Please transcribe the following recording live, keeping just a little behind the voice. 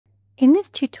In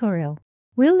this tutorial,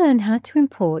 we'll learn how to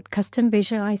import custom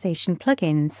visualization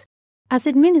plugins as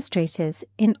administrators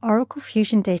in Oracle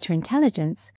Fusion Data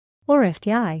Intelligence, or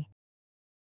FDI.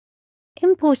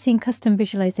 Importing custom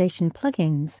visualization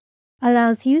plugins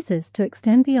allows users to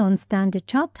extend beyond standard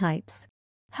chart types,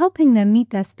 helping them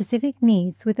meet their specific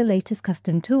needs with the latest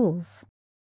custom tools.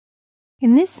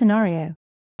 In this scenario,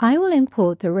 I will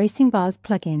import the Racing Bars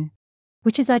plugin,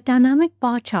 which is a dynamic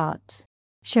bar chart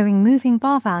showing moving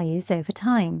bar values over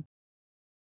time.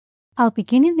 I'll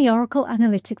begin in the Oracle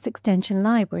Analytics extension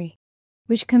library,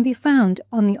 which can be found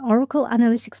on the Oracle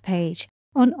Analytics page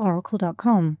on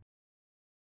oracle.com.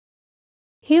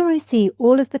 Here I see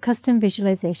all of the custom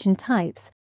visualization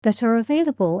types that are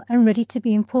available and ready to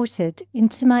be imported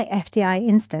into my FDI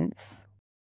instance.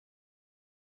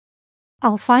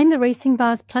 I'll find the Racing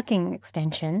Bars plugin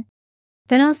extension,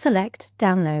 then I'll select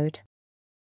Download.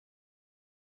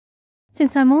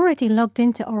 Since I'm already logged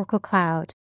into Oracle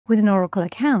Cloud with an Oracle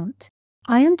account,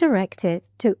 I am directed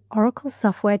to Oracle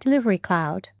Software Delivery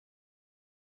Cloud.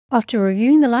 After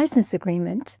reviewing the license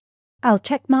agreement, I'll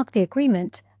checkmark the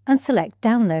agreement and select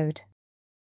Download.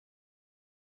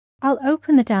 I'll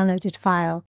open the downloaded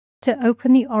file to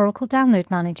open the Oracle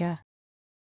Download Manager.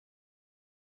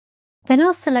 Then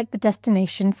I'll select the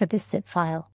destination for this zip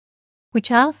file,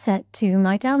 which I'll set to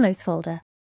my Downloads folder,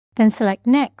 then select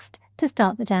Next to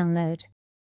start the download.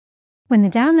 When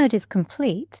the download is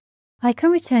complete, I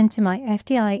can return to my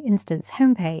FDI instance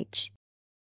homepage.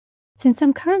 Since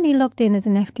I'm currently logged in as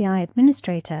an FDI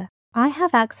administrator, I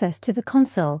have access to the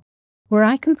console, where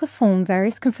I can perform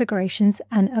various configurations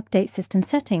and update system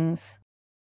settings.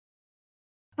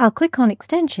 I'll click on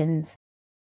Extensions,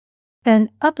 then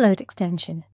Upload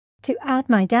Extension to add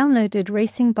my downloaded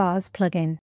Racing Bars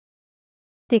plugin.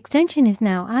 The extension is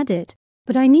now added,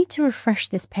 but I need to refresh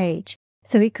this page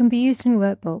so it can be used in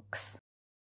workbooks.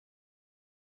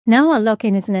 Now I'll log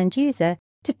in as an end user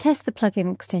to test the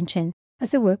plugin extension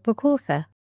as a workbook author.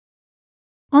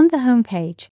 On the home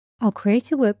page, I'll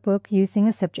create a workbook using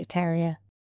a subject area.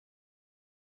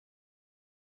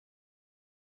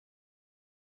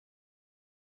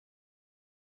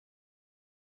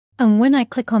 And when I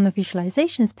click on the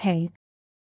Visualizations page,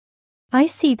 I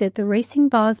see that the Racing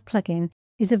Bars plugin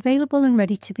is available and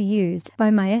ready to be used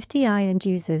by my FDI end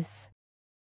users.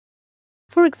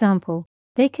 For example,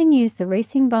 they can use the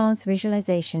Racing Bars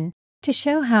visualization to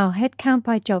show how headcount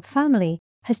by job family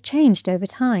has changed over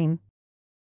time.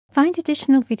 Find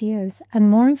additional videos and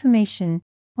more information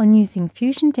on using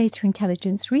Fusion Data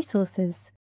Intelligence resources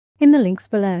in the links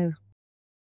below.